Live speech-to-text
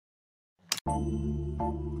My name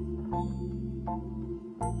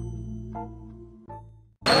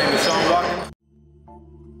is Watkins.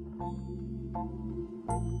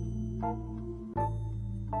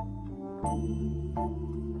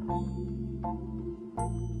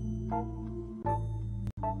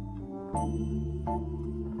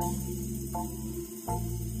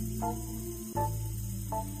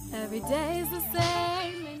 Every day is the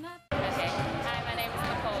same. Okay. Hi, my name is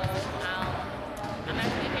Nicole. I'm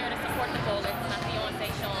actually here to support the Bullets. My fiance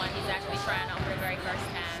Sean, he's actually trying out for the very first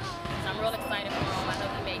time. So I'm real excited for him. I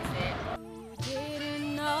hope he makes it. You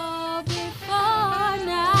didn't know before,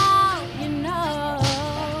 now you know.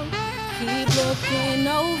 Keep looking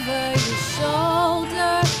over your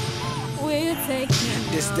shoulder. We're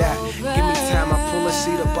taking This that, give me time, I pull a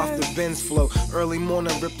sheet up off the Benz flow. Early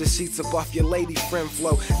morning, rip the sheets up off your lady friend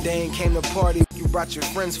flow. They ain't came to party, you brought your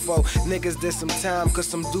friends for. Niggas did some time, cause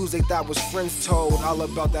some dudes they thought was friends told. All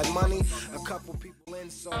about that money, a couple people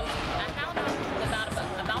in so. I found out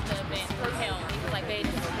about the event through him. He was like, babe,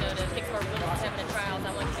 the Pittsburgh Bullets having the trials,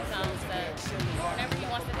 I want you to come. So whenever he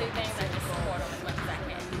wants to do things, I just support him as much as I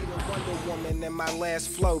can. Wonder Woman in my last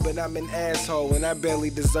flow, but I'm an asshole and I barely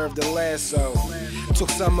deserve the lasso. Took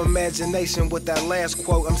some imagination with that last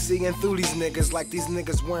quote. I'm seeing through these niggas like these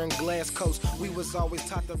niggas wearing glass coats. We was always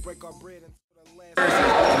taught to break our bread until the last.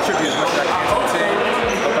 Contribute as much as I can to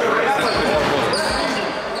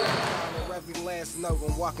the team. Every last note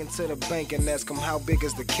and walk into the bank and ask them how big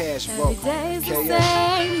is the cash Every vote. day is the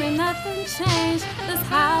same and nothing changed. That's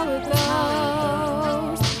how it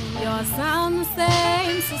goes. Yours sound the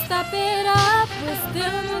same, so step it up. We're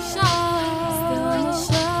still in the show.